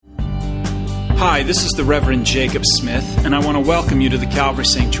Hi, this is the Reverend Jacob Smith, and I want to welcome you to the Calvary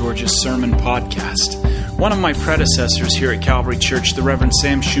St. George's Sermon Podcast. One of my predecessors here at Calvary Church, the Reverend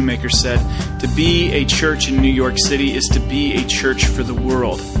Sam Shoemaker, said, to be a church in New York City is to be a church for the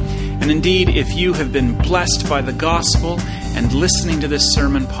world. And indeed, if you have been blessed by the gospel and listening to this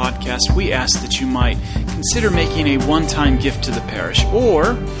sermon podcast, we ask that you might consider making a one-time gift to the parish,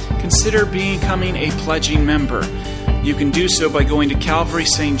 or consider becoming a pledging member. You can do so by going to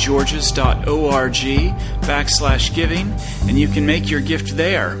calvarystgeorges.org/giving, and you can make your gift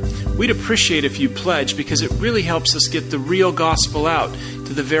there. We'd appreciate if you pledge, because it really helps us get the real gospel out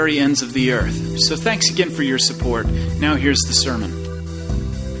to the very ends of the earth. So thanks again for your support. Now here's the sermon.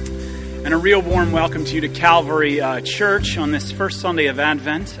 And a real warm welcome to you to Calvary Church on this first Sunday of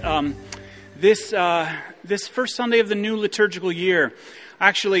Advent. This first Sunday of the new liturgical year.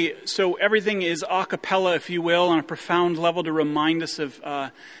 Actually, so everything is a cappella, if you will, on a profound level to remind us of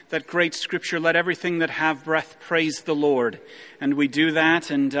that great scripture, let everything that have breath praise the Lord. And we do that.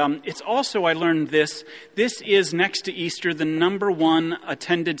 And it's also, I learned this is next to Easter, the number one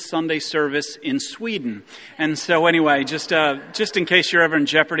attended Sunday service in Sweden. And so anyway, just in case you're ever in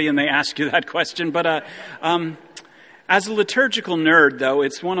jeopardy and they ask you that question. But as a liturgical nerd, though,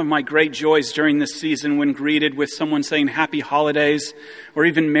 it's one of my great joys during this season when greeted with someone saying Happy Holidays or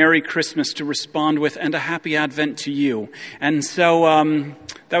even Merry Christmas to respond with, and a Happy Advent to you. And so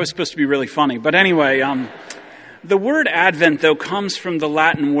that was supposed to be really funny. But anyway, the word Advent, though, comes from the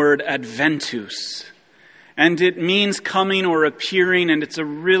Latin word adventus. And it means coming or appearing, and it's a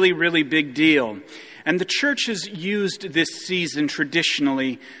really, really big deal. And the church has used this season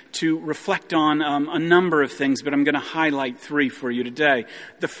traditionally to reflect on a number of things, but I'm going to highlight three for you today.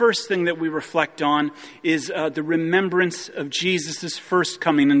 The first thing that we reflect on is the remembrance of Jesus' first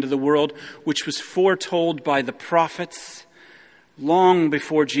coming into the world, which was foretold by the prophets long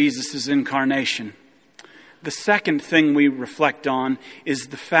before Jesus' incarnation. The second thing we reflect on is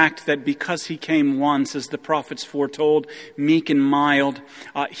the fact that because he came once, as the prophets foretold, meek and mild,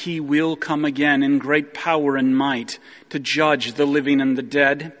 he will come again in great power and might to judge the living and the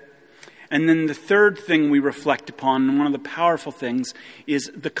dead. And then the third thing we reflect upon, and one of the powerful things,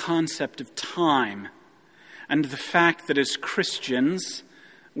 is the concept of time. And the fact that as Christians,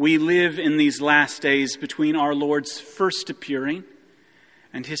 we live in these last days between our Lord's first appearing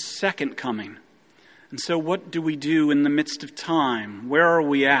and his second coming. And so what do we do in the midst of time? Where are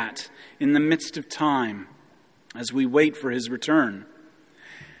we at in the midst of time as we wait for his return?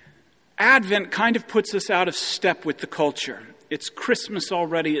 Advent kind of puts us out of step with the culture. It's Christmas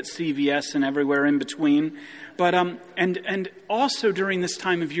already at CVS and everywhere in between. But and also during this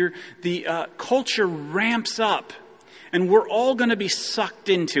time of year, the culture ramps up. And we're all going to be sucked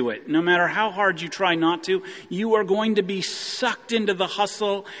into it. No matter how hard you try not to, you are going to be sucked into the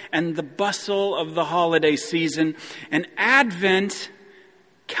hustle and the bustle of the holiday season. And Advent,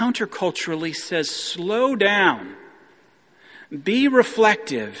 counterculturally, says, slow down, be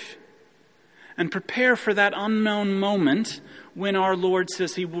reflective, and prepare for that unknown moment when our Lord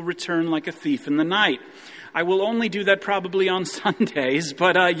says he will return like a thief in the night. I will only do that probably on Sundays,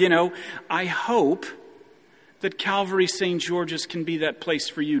 but, I hope that Calvary St. George's can be that place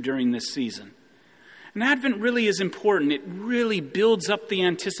for you during this season. And Advent really is important. It really builds up the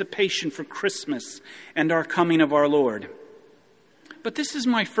anticipation for Christmas and our coming of our Lord. But this is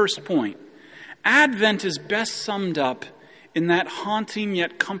my first point. Advent is best summed up in that haunting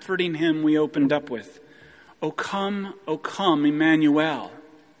yet comforting hymn we opened up with. O come, Emmanuel.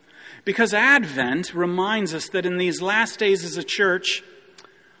 Because Advent reminds us that in these last days as a church,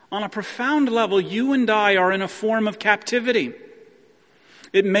 on a profound level, you and I are in a form of captivity.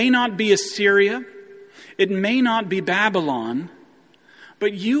 It may not be Assyria, it may not be Babylon,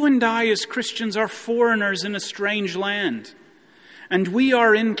 but you and I as Christians are foreigners in a strange land. And we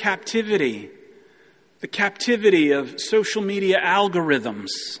are in captivity. The captivity of social media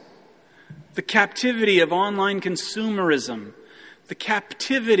algorithms, the captivity of online consumerism, the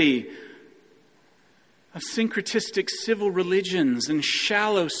captivity of syncretistic civil religions and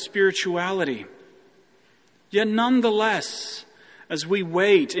shallow spirituality. Yet nonetheless, as we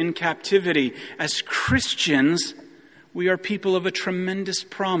wait in captivity, as Christians, we are people of a tremendous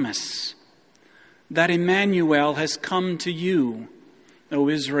promise that Emmanuel has come to you, O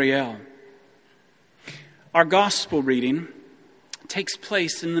Israel. Our gospel reading takes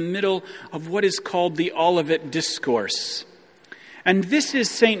place in the middle of what is called the Olivet Discourse. And this is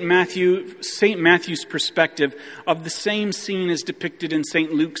St. Matthew's perspective of the same scene as depicted in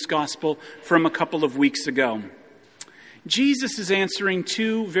St. Luke's Gospel from a couple of weeks ago. Jesus is answering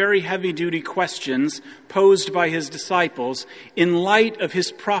two very heavy-duty questions posed by his disciples in light of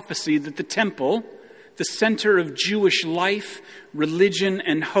his prophecy that the temple, the center of Jewish life, religion,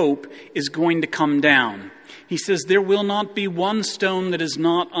 and hope, is going to come down. He says, there will not be one stone that is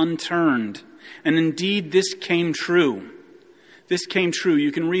not unturned. And indeed, this came true. This came true.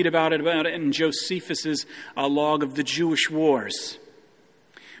 You can read about it in Josephus' log of the Jewish wars.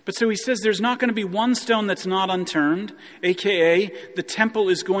 But so he says there's not going to be one stone that's not unturned, a.k.a. the temple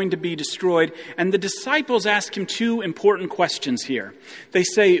is going to be destroyed. And the disciples ask him two important questions here. They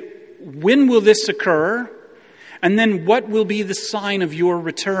say, when will this occur? And then what will be the sign of your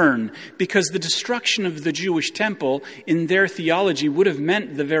return? Because the destruction of the Jewish temple in their theology would have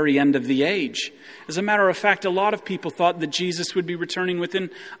meant the very end of the age. As a matter of fact, a lot of people thought that Jesus would be returning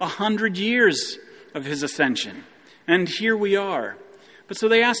within 100 years of his ascension. And here we are. But so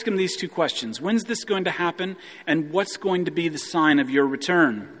they ask him these two questions. When's this going to happen? And what's going to be the sign of your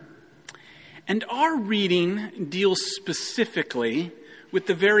return? And our reading deals specifically with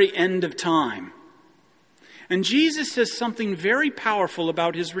the very end of time. And Jesus says something very powerful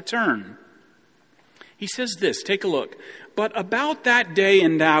about his return. He says this, take a look. But about that day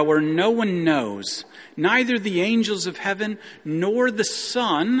and hour no one knows, neither the angels of heaven nor the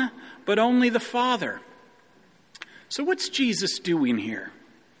Son, but only the Father. So what's Jesus doing here?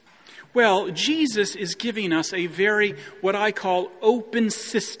 Well, Jesus is giving us a very, what I call, open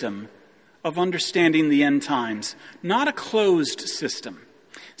system of understanding the end times, not a closed system.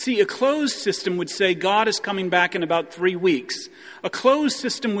 See, a closed system would say God is coming back in about 3 weeks. A closed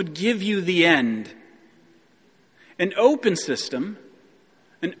system would give you the end. An open system,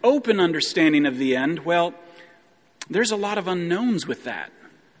 an open understanding of the end, well, there's a lot of unknowns with that.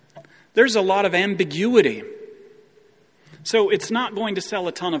 There's a lot of ambiguity. So it's not going to sell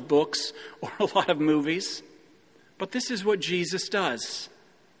a ton of books or a lot of movies, but this is what Jesus does.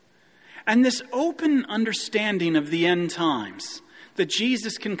 And this open understanding of the end times, that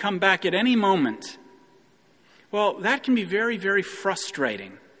Jesus can come back at any moment, well, that can be very, very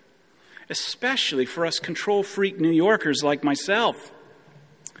frustrating, especially for us control freak New Yorkers like myself.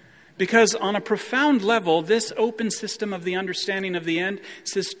 Because on a profound level, this open system of the understanding of the end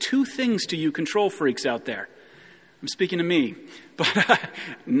says two things to you control freaks out there. I'm speaking to me, but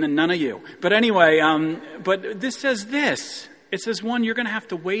none of you. But anyway, but this says this. It says, one, you're going to have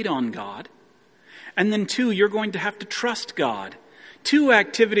to wait on God. And then two, you're going to have to trust God. Two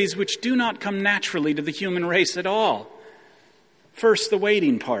activities which do not come naturally to the human race at all. First, the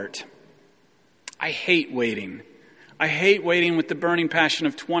waiting part. I hate waiting. I hate waiting with the burning passion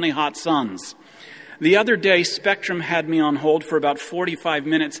of 20 hot suns. The other day, Spectrum had me on hold for about 45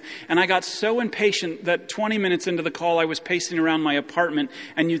 minutes, and I got so impatient that 20 minutes into the call, I was pacing around my apartment,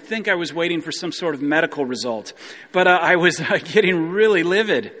 and you'd think I was waiting for some sort of medical result. But I was getting really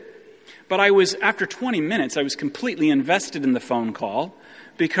livid. But after 20 minutes, I was completely invested in the phone call,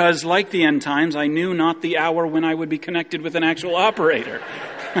 because like the end times, I knew not the hour when I would be connected with an actual operator.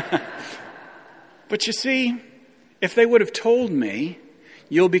 But you see, if they would have told me,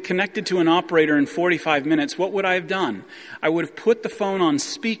 you'll be connected to an operator in 45 minutes, what would I have done? I would have put the phone on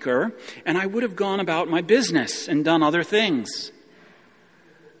speaker, and I would have gone about my business and done other things.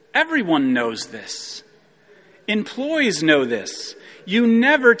 Everyone knows this. Employees know this. You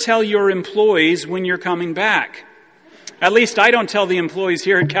never tell your employees when you're coming back. At least I don't tell the employees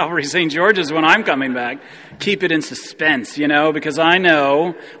here at Calvary St. George's when I'm coming back. Keep it in suspense, because I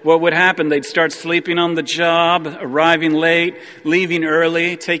know what would happen. They'd start sleeping on the job, arriving late, leaving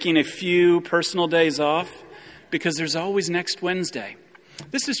early, taking a few personal days off, because there's always next Wednesday.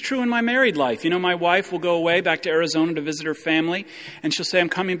 This is true in my married life. My wife will go away back to Arizona to visit her family, and she'll say, I'm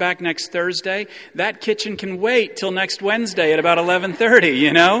coming back next Thursday. That kitchen can wait till next Wednesday at about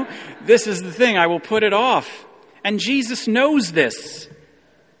 11:30, This is the thing. I will put it off. And Jesus knows this.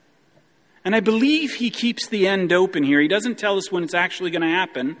 And I believe he keeps the end open here. He doesn't tell us when it's actually going to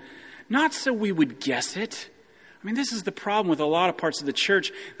happen, not so we would guess it. This is the problem with a lot of parts of the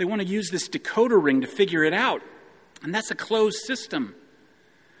church. They want to use this decoder ring to figure it out. And that's a closed system.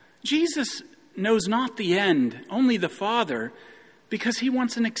 Jesus knows not the end, only the Father, because he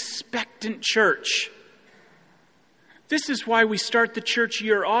wants an expectant church. This is why we start the church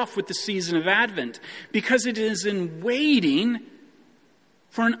year off with the season of Advent, because it is in waiting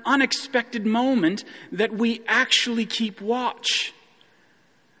for an unexpected moment that we actually keep watch.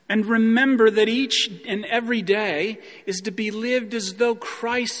 And remember that each and every day is to be lived as though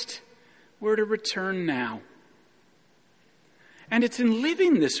Christ were to return now. And it's in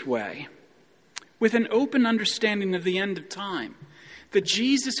living this way, with an open understanding of the end of time, that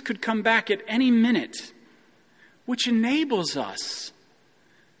Jesus could come back at any minute, which enables us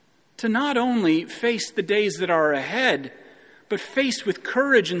to not only face the days that are ahead, but face with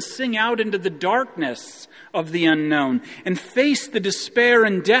courage and sing out into the darkness of the unknown, and face the despair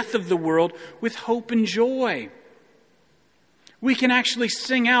and death of the world with hope and joy. We can actually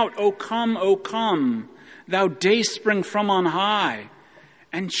sing out, O come, thou dayspring from on high,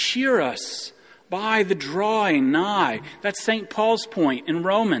 and cheer us by the drawing nigh. That's St. Paul's point in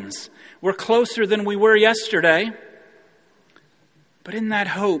Romans. We're closer than we were yesterday. But in that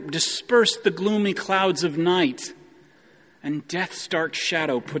hope, disperse the gloomy clouds of night, and death's dark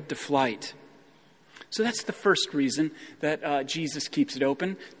shadow put to flight. So that's the first reason that Jesus keeps it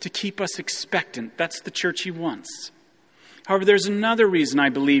open, to keep us expectant. That's the church he wants. However, there's another reason I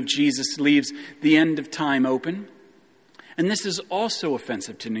believe Jesus leaves the end of time open, and this is also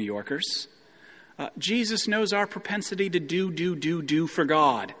offensive to New Yorkers. Jesus knows our propensity to do for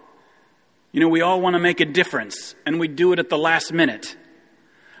God. You know, we all want to make a difference, and we do it at the last minute.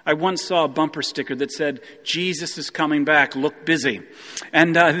 I once saw a bumper sticker that said, Jesus is coming back, look busy.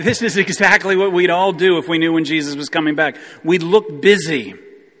 And this is exactly what we'd all do if we knew when Jesus was coming back. We'd look busy.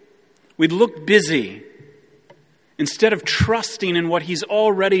 We'd look busy instead of trusting in what he's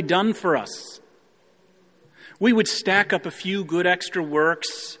already done for us. We would stack up a few good extra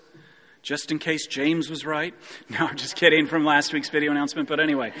works, just in case James was right. No, I'm just kidding, from last week's video announcement. But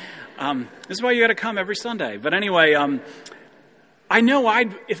anyway, this is why you got to come every Sunday. But anyway, I know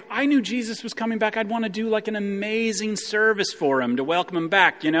if I knew Jesus was coming back, I'd want to do like an amazing service for him to welcome him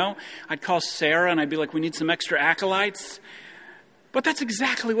back, you know. I'd call Sarah and I'd be like, we need some extra acolytes. But that's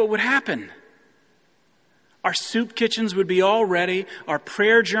exactly what would happen. Our soup kitchens would be all ready. Our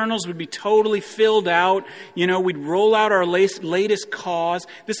prayer journals would be totally filled out. You know, we'd roll out our latest cause.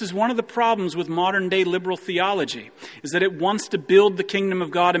 This is one of the problems with modern day liberal theology, is that it wants to build the kingdom of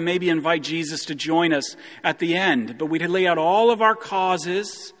God and maybe invite Jesus to join us at the end. But we'd lay out all of our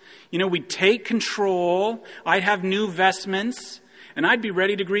causes. You know, we'd take control. I'd have new vestments, and I'd be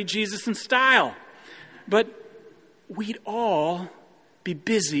ready to greet Jesus in style. But we'd all be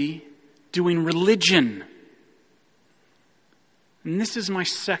busy doing religion. And this is my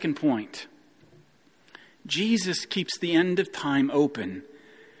second point. Jesus keeps the end of time open,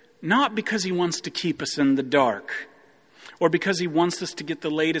 not because he wants to keep us in the dark, or because he wants us to get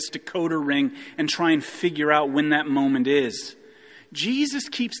the latest decoder ring and try and figure out when that moment is. Jesus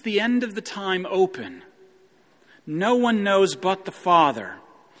keeps the end of the time open. No one knows but the Father,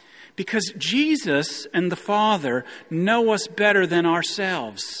 because Jesus and the Father know us better than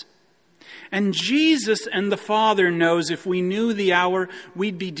ourselves. And Jesus and the Father knows if we knew the hour,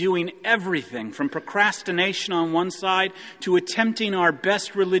 we'd be doing everything from procrastination on one side to attempting our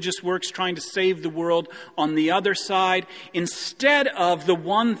best religious works trying to save the world on the other side, instead of the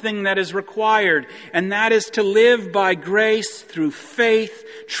one thing that is required, and that is to live by grace through faith,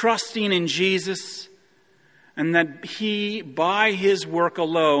 trusting in Jesus, and that he, by his work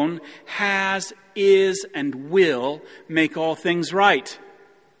alone, has, is, and will make all things right.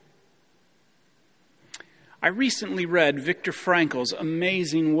 I recently read Viktor Frankl's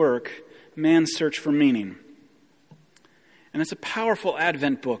amazing work, Man's Search for Meaning. And it's a powerful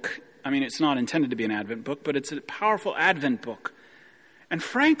Advent book. I mean, it's not intended to be an Advent book, but it's a powerful Advent book. And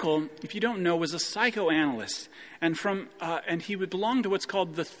Frankl, if you don't know, was a psychoanalyst. And he would belong to what's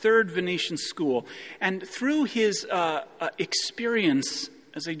called the Third Venetian School. And through his experience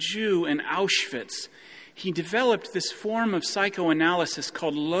as a Jew in Auschwitz, he developed this form of psychoanalysis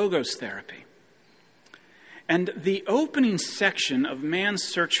called logos therapy. And the opening section of Man's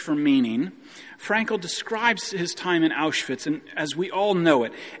Search for Meaning, Frankl describes his time in Auschwitz, and as we all know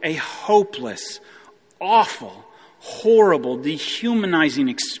it, a hopeless, awful, horrible, dehumanizing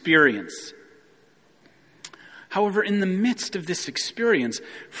experience. However, in the midst of this experience,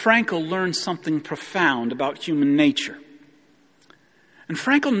 Frankl learned something profound about human nature. And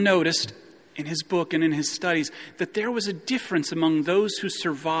Frankl noticed in his book and in his studies that there was a difference among those who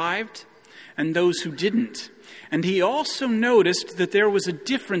survived and those who didn't. And he also noticed that there was a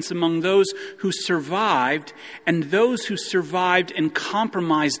difference among those who survived and those who survived and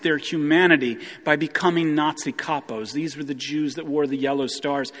compromised their humanity by becoming Nazi capos. These were the Jews that wore the yellow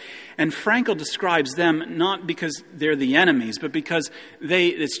stars. And Frankl describes them not because they're the enemies, but because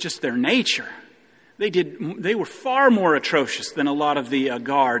it's just their nature. They were far more atrocious than a lot of the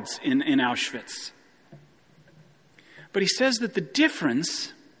guards in Auschwitz. But he says that the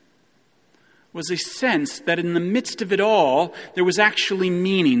difference was a sense that in the midst of it all, there was actually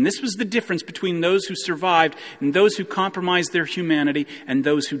meaning. This was the difference between those who survived and those who compromised their humanity and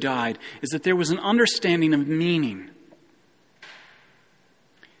those who died, is that there was an understanding of meaning.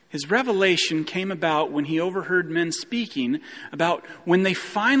 His revelation came about when he overheard men speaking about when they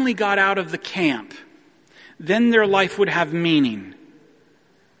finally got out of the camp, then their life would have meaning.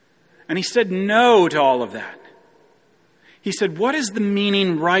 And he said no to all of that. He said, what is the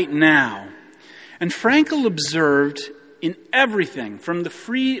meaning right now? And Frankl observed in everything, from the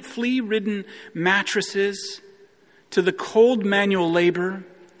flea-ridden mattresses to the cold manual labor,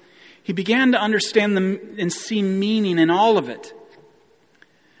 he began to understand and see meaning in all of it.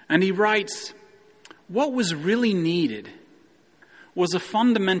 And he writes, what was really needed was a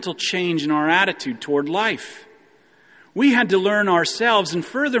fundamental change in our attitude toward life. We had to learn ourselves, and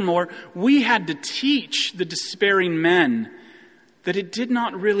furthermore, we had to teach the despairing men that it did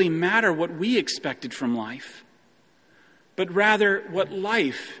not really matter what we expected from life, but rather what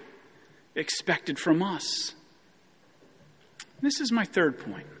life expected from us. This is my third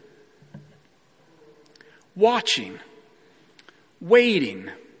point. Watching, waiting.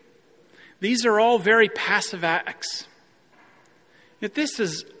 These are all very passive acts. Yet this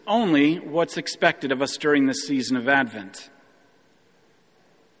is only what's expected of us during this season of Advent.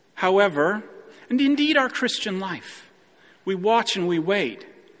 However, and indeed our Christian life, we watch and we wait.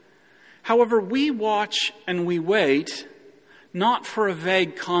 However, we watch and we wait not for a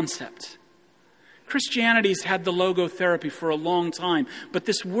vague concept. Christianity's had the logotherapy for a long time, but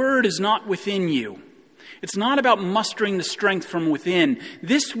this word is not within you. It's not about mustering the strength from within.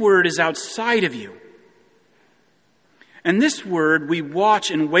 This word is outside of you. And this word we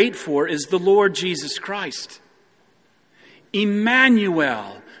watch and wait for is the Lord Jesus Christ.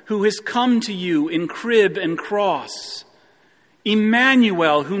 Emmanuel, who has come to you in crib and cross.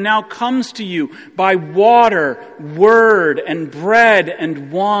 Emmanuel, who now comes to you by water, word, and bread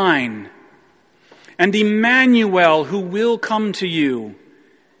and wine. And Emmanuel, who will come to you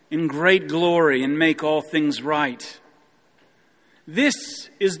in great glory and make all things right. This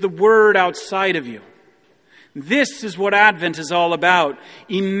is the word outside of you. This is what Advent is all about.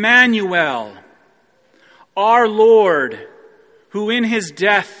 Emmanuel, our Lord, who in his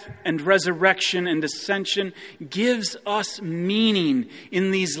death and resurrection and ascension gives us meaning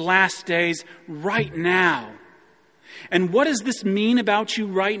in these last days right now. And what does this mean about you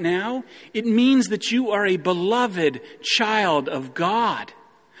right now? It means that you are a beloved child of God,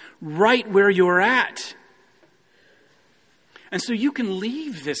 right where you're at. And so you can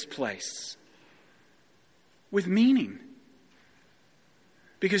leave this place with meaning,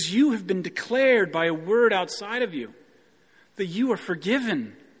 because you have been declared by a word outside of you that you are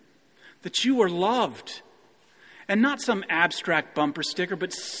forgiven, that you are loved, and not some abstract bumper sticker,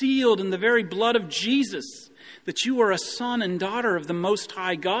 but sealed in the very blood of Jesus, that you are a son and daughter of the Most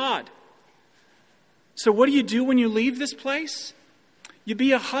High God. So what do you do when you leave this place? You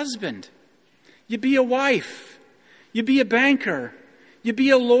be a husband, you be a wife, you be a banker, you be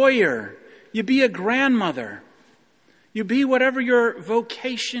a lawyer, you be a grandmother. You be whatever your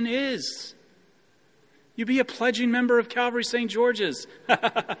vocation is. You be a pledging member of Calvary St. George's.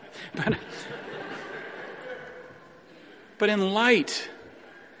 But in light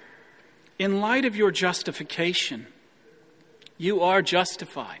of your justification, you are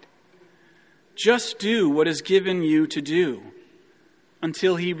justified. Just do what is given you to do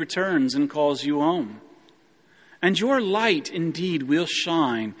until he returns and calls you home. And your light indeed will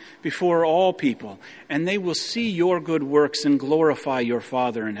shine before all people, and they will see your good works and glorify your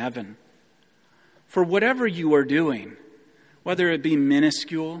Father in heaven. For whatever you are doing, whether it be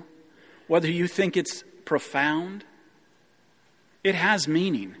minuscule, whether you think it's profound, it has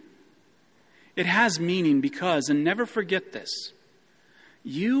meaning. It has meaning because, and never forget this,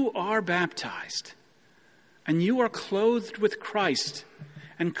 you are baptized, and you are clothed with Christ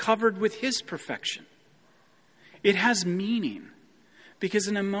and covered with his perfection. It has meaning because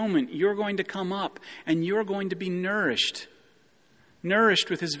in a moment you're going to come up and you're going to be nourished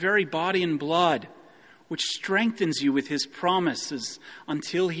with his very body and blood, which strengthens you with his promises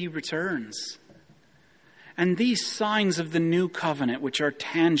until he returns. And these signs of the new covenant, which are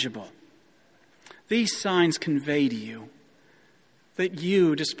tangible, these signs convey to you that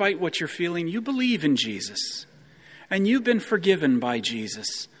you, despite what you're feeling, you believe in Jesus and you've been forgiven by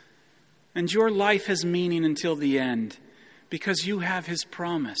Jesus. And your life has meaning until the end because you have his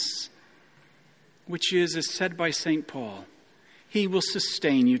promise, which is, as said by St. Paul, he will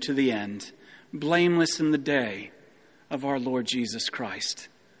sustain you to the end, blameless in the day of our Lord Jesus Christ.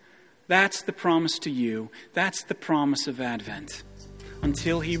 That's the promise to you. That's the promise of Advent.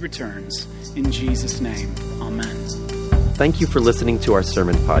 Until he returns, in Jesus' name, amen. Thank you for listening to our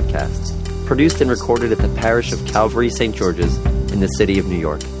sermon podcast, produced and recorded at the parish of Calvary St. George's in the city of New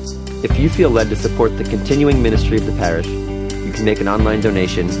York. If you feel led to support the continuing ministry of the parish, you you can make an online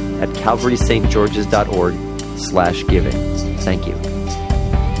donation at calvarystgeorges.org/giving. Thank you.